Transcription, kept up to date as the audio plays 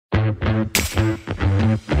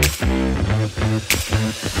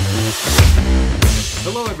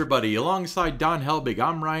Hello, everybody. Alongside Don Helbig,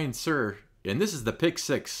 I'm Ryan Sir, and this is the Pick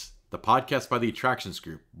Six, the podcast by the Attractions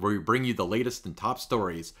Group, where we bring you the latest and top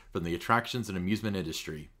stories from the attractions and amusement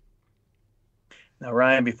industry. Now,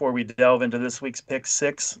 Ryan, before we delve into this week's Pick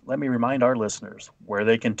Six, let me remind our listeners where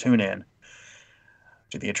they can tune in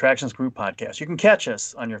to the Attractions Group podcast. You can catch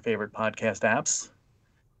us on your favorite podcast apps,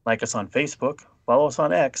 like us on Facebook, follow us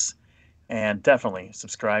on X, and definitely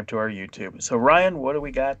subscribe to our YouTube. So, Ryan, what do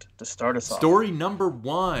we got to start us off? Story number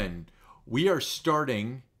one. We are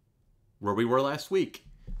starting where we were last week.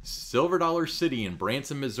 Silver Dollar City in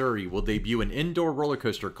Branson, Missouri will debut an indoor roller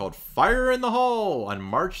coaster called Fire in the Hole on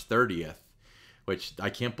March 30th, which I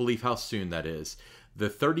can't believe how soon that is. The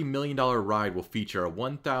 $30 million ride will feature a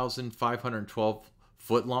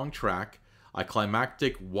 1,512-foot-long track, a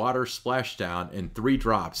climactic water splashdown, and 3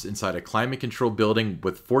 drops inside a climate-controlled building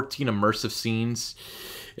with 14 immersive scenes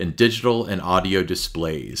and digital and audio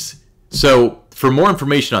displays. So, for more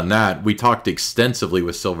information on that, we talked extensively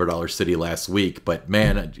with Silver Dollar City last week, but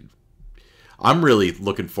man, I'm really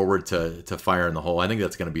looking forward to Fire in the Hole. I think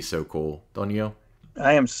that's going to be so cool, don't you?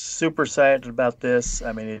 I am super excited about this.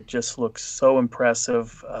 I mean, it just looks so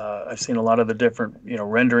impressive. I've seen a lot of the different,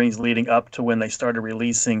 renderings leading up to when they started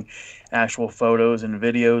releasing actual photos and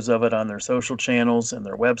videos of it on their social channels and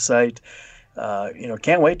their website.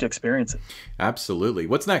 Can't wait to experience it. Absolutely.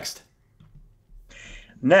 What's next?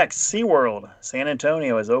 Next, SeaWorld San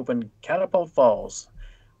Antonio has opened Catapult Falls,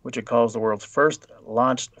 which it calls the world's first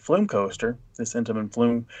launched flume coaster. This intimate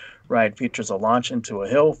flume ride features a launch into a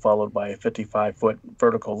hill, followed by a 55-foot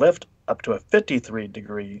vertical lift up to a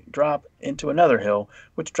 53-degree drop into another hill,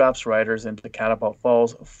 which drops riders into Catapult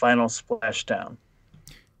Falls' final splashdown.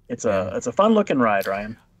 It's a fun-looking ride,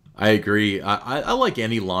 Ryan. I agree. I like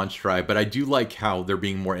any launched ride, but I do like how they're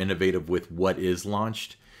being more innovative with what is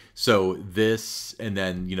launched. So this, and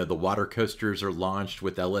then, the water coasters are launched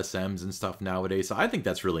with LSMs and stuff nowadays. So I think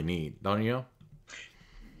that's really neat, don't you?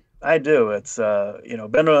 I do. It's,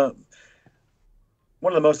 been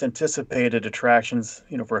one of the most anticipated attractions,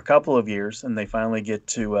 for a couple of years, and they finally get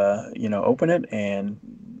to, open it.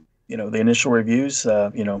 And, the initial reviews,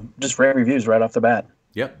 just rave reviews right off the bat.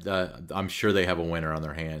 Yep. I'm sure they have a winner on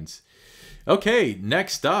their hands. Okay,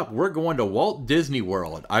 next up, we're going to Walt Disney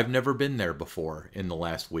World. I've never been there before in the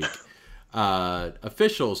last week.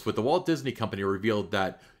 Officials with the Walt Disney Company revealed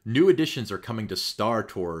that new additions are coming to Star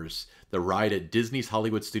Tours, the ride at Disney's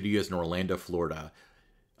Hollywood Studios in Orlando, Florida.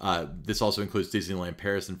 This also includes Disneyland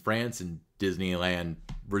Paris in France and Disneyland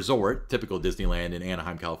Resort, typical Disneyland in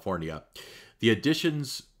Anaheim, California. The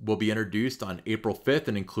additions will be introduced on April 5th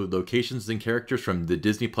and include locations and characters from the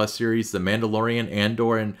Disney Plus series, The Mandalorian,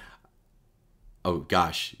 Andor, and oh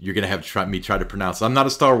gosh, you're going to have to try to pronounce it. I'm not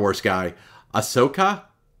a Star Wars guy. Ahsoka?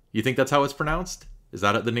 You think that's how it's pronounced? Is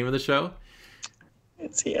that the name of the show?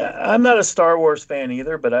 I'm not a Star Wars fan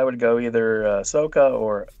either, but I would go either Ahsoka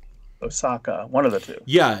or Osaka, one of the two.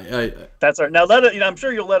 Yeah. That's our. Now, I'm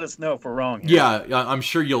sure you'll let us know if we're wrong here. Yeah, I'm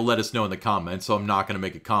sure you'll let us know in the comments, so I'm not going to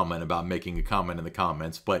make a comment about making a comment in the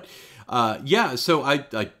comments. But so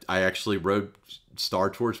I actually rode Star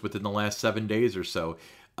Tours within the last 7 days or so.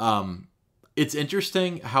 It's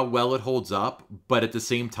interesting how well it holds up, but at the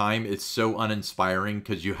same time, it's so uninspiring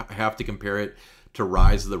because you have to compare it to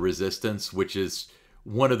Rise of the Resistance, which is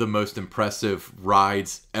one of the most impressive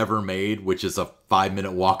rides ever made, which is a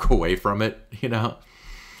 5-minute walk away from it,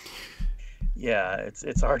 Yeah,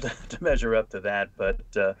 it's hard to measure up to that, but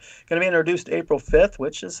going to be introduced April 5th,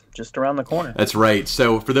 which is just around the corner. That's right.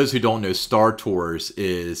 So for those who don't know, Star Tours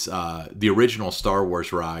is the original Star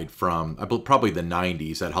Wars ride from probably the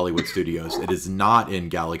 90s at Hollywood Studios. It is not in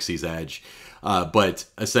Galaxy's Edge, but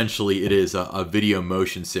essentially it is a video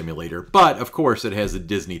motion simulator. But, of course, it has a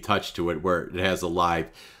Disney touch to it where it has a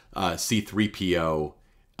live C-3PO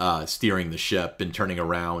steering the ship and turning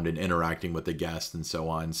around and interacting with the guests and so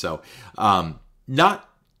on. So not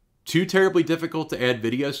too terribly difficult to add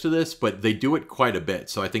videos to this, but they do it quite a bit.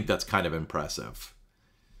 So I think that's kind of impressive.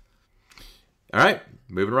 All right,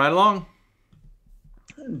 moving right along.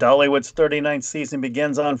 Dollywood's 39th season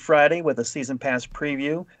begins on Friday with a season pass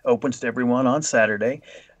preview. Opens to everyone on Saturday.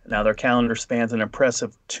 Now their calendar spans an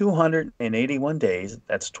impressive 281 days.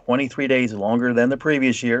 That's 23 days longer than the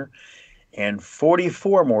previous year, and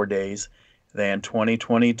 44 more days than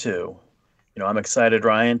 2022. I'm excited,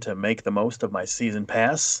 Ryan, to make the most of my season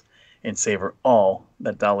pass and savor all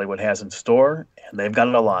that Dollywood has in store, and they've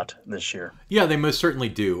got a lot this year. Yeah, they most certainly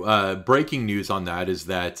do. Breaking news on that is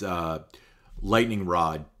that Lightning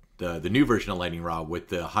Rod the new version of Lightning Rod with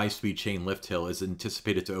the high speed chain lift hill is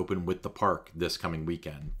anticipated to open with the park this coming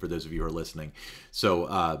weekend. For those of you who are listening,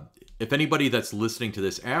 so if anybody that's listening to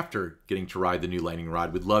this after getting to ride the new Lightning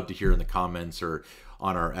Rod, would love to hear in the comments or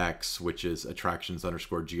on our X, which is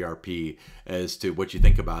attractions_GRP, as to what you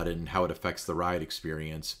think about it and how it affects the ride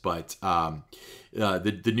experience. But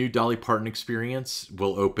the new Dolly Parton experience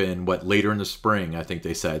will open later in the spring, I think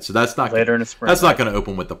they said. So that's not later in the spring. That's not going to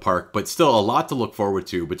open with the park, but still a lot to look forward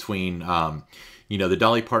to between the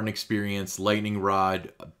Dolly Parton experience, Lightning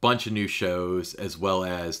Rod, a bunch of new shows, as well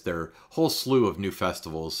as their whole slew of new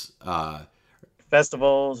festivals.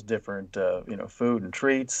 Festivals, different food and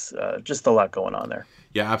treats, just a lot going on there.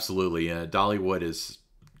 Yeah, absolutely. Dollywood is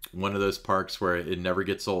one of those parks where it never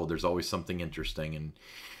gets old. There's always something interesting, and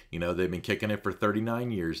they've been kicking it for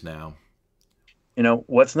 39 years now.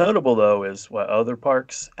 What's notable though is what other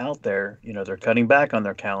parks out there, they're cutting back on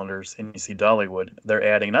their calendars, and you see Dollywood, they're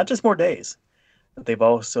adding not just more days, but they've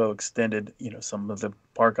also extended, some of the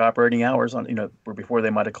park operating hours on, where before they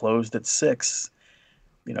might have closed at 6.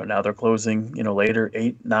 Now they're closing, later,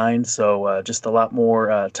 8, 9. So just a lot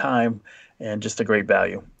more time and just a great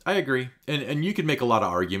value. I agree. And you can make a lot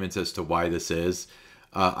of arguments as to why this is.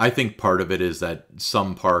 I think part of it is that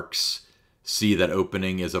some parks see that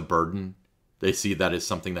opening is a burden. They see that as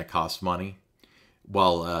something that costs money.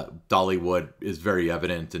 While Dollywood is very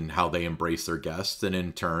evident in how they embrace their guests. And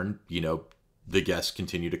in turn, the guests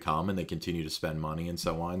continue to come and they continue to spend money and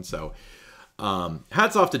so on. So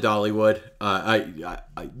hats off to Dollywood.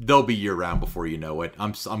 They'll be year round before you know it.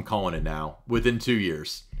 I'm calling it now. Within 2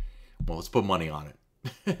 years. Well, let's put money on it.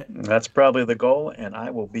 That's probably the goal, and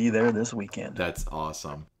I will be there this weekend. That's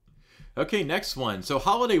awesome. Okay, next one. So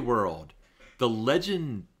Holiday World, the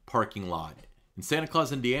Legend parking lot in Santa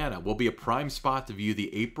Claus, Indiana, will be a prime spot to view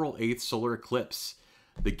the April 8th solar eclipse.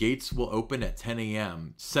 The gates will open at 10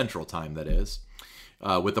 a.m. Central Time, that is.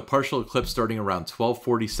 With the partial eclipse starting around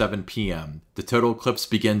 12:47 p.m. The total eclipse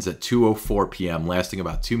begins at 2:04 p.m., lasting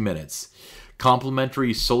about 2 minutes.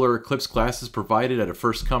 Complimentary solar eclipse classes provided at a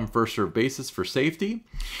first-come, first-served basis for safety.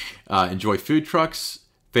 Enjoy food trucks,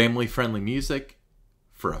 family-friendly music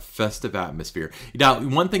for a festive atmosphere. Now,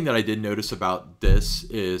 one thing that I did notice about this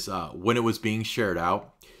is when it was being shared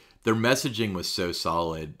out, their messaging was so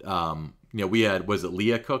solid. We had, was it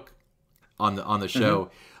Leah Cook on the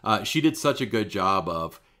show? Mm-hmm. She did such a good job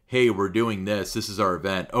of, hey, we're doing this. This is our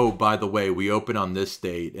event. Oh, by the way, we open on this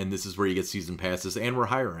date, and this is where you get season passes, and we're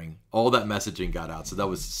hiring. All that messaging got out, so that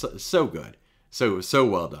was so good. So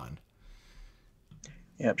well done.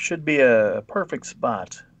 Yeah, it should be a perfect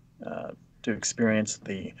spot to experience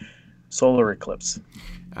the solar eclipse.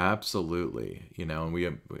 Absolutely. And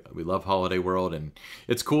we love Holiday World, and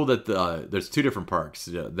it's cool that there's 2 different parks.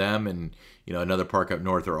 Them and another park up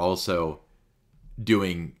north are also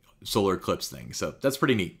doing solar eclipse things. So that's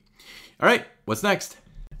pretty neat. All right, what's next?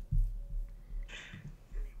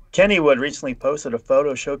 Kennywood recently posted a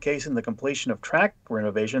photo showcasing the completion of track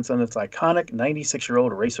renovations on its iconic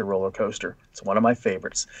 96-year-old racer roller coaster. It's one of my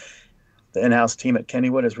favorites. The in-house team at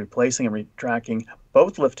Kennywood is replacing and retracking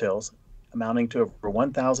both lift hills, amounting to over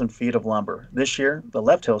 1,000 feet of lumber. This year, the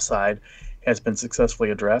left hill side has been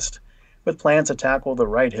successfully addressed, with plans to tackle the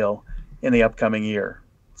right hill in the upcoming year.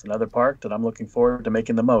 It's another park that I'm looking forward to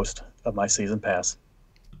making the most of my season pass.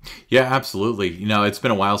 Yeah, absolutely. It's been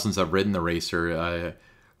a while since I've ridden the racer,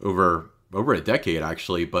 over a decade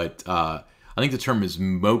actually, but I think the term is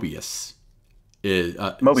Mobius.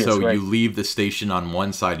 Mobius, so right. You leave the station on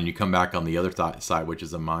one side and you come back on the other side, which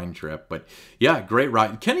is a mind trip. But yeah, great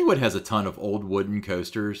ride. Kennywood has a ton of old wooden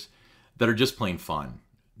coasters that are just plain fun.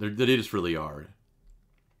 They just really are.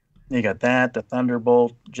 You got that, the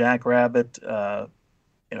Thunderbolt, Jackrabbit.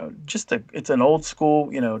 It's an old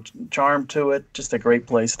school, charm to it. Just a great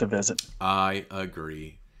place to visit. I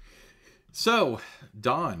agree. So,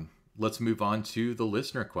 Don, let's move on to the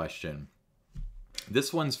listener question.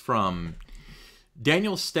 This one's from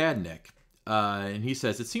Daniel Stadnick, and he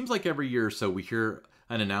says, it seems like every year or so we hear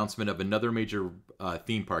an announcement of another major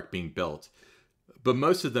theme park being built, but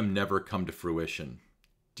most of them never come to fruition.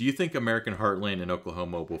 Do you think American Heartland in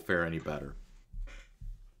Oklahoma will fare any better?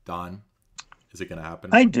 Don, is it going to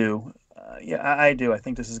happen? I do. I do. I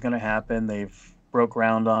think this is going to happen. They've broke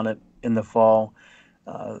ground on it in the fall.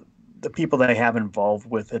 The people that I have involved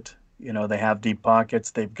with it, they have deep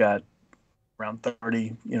pockets. They've got around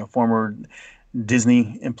 30, former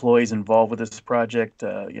Disney employees involved with this project.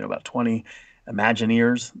 About 20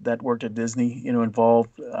 Imagineers that worked at Disney, involved.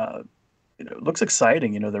 It looks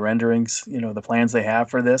exciting. The renderings, the plans they have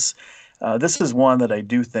for this. This is one that I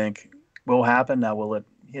do think will happen. Now, will it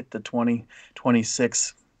hit the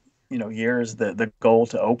 2026 year is the goal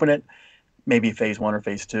to open it. Maybe phase one or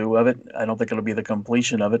phase two of it. I don't think it'll be the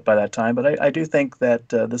completion of it by that time, but I do think that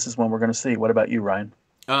this is one we're going to see. What about you, Ryan?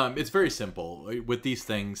 It's very simple with these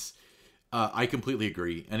things. I completely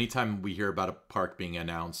agree. Anytime we hear about a park being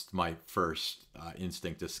announced, my first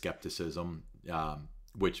instinct is skepticism,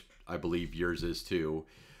 which I believe yours is too.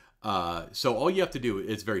 So all you have to do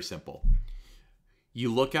is very simple.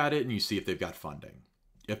 You look at it and you see if they've got funding.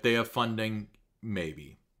 If they have funding,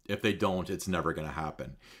 maybe. If they don't, it's never going to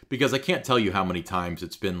happen. Because I can't tell you how many times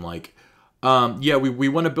it's been like, yeah, we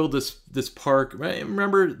want to build this park.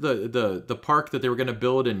 Remember the park that they were going to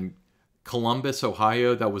build in Columbus,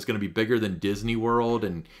 Ohio, that was going to be bigger than Disney World?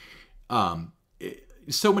 And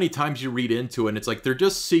so many times you read into it, and it's like they're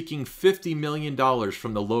just seeking $50 million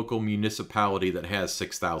from the local municipality that has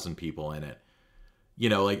 6,000 people in it.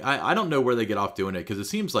 Like I don't know where they get off doing it, because it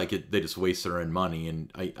seems like they just waste their own money.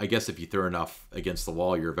 And I guess if you throw enough against the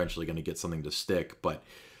wall, you're eventually going to get something to stick. But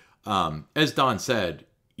as Don said,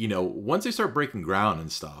 once they start breaking ground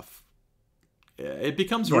and stuff, it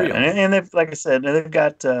becomes real. And they've, like I said, they've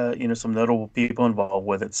got some notable people involved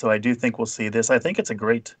with it. So I do think we'll see this. I think it's a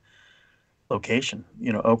great location,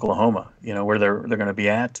 Oklahoma, where they're going to be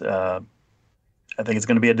at. I think it's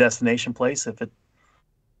going to be a destination place if it,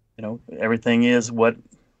 everything is what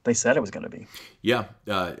they said it was going to be. Yeah,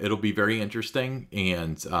 it'll be very interesting,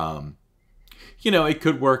 and it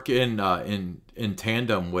could work in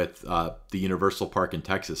tandem with the Universal Park in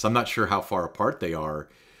Texas. I'm not sure how far apart they are,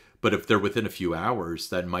 but if they're within a few hours,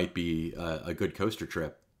 that might be a good coaster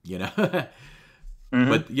trip. Mm-hmm.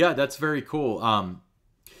 But yeah, that's very cool.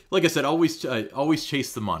 Like I said, always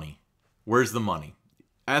chase the money. Where's the money?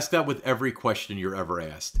 Ask that with every question you're ever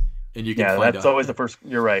asked, and you can find out. That's always the first.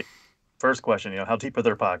 You're right. First question. How deep are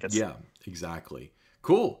their pockets? Yeah, exactly.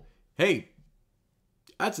 Cool. Hey,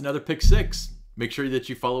 that's another Pick Six. Make sure that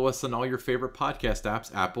you follow us on all your favorite podcast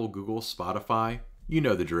apps: Apple, Google, Spotify. You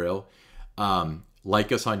know the drill.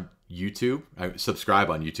 Like us on YouTube.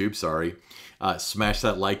 Subscribe on YouTube. Sorry. Smash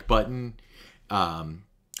that like button.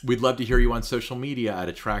 We'd love to hear you on social media at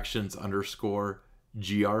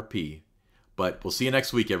attractions_GRP. But we'll see you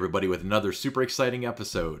next week, everybody, with another super exciting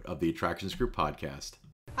episode of the Attractions Group podcast.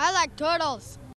 I like turtles.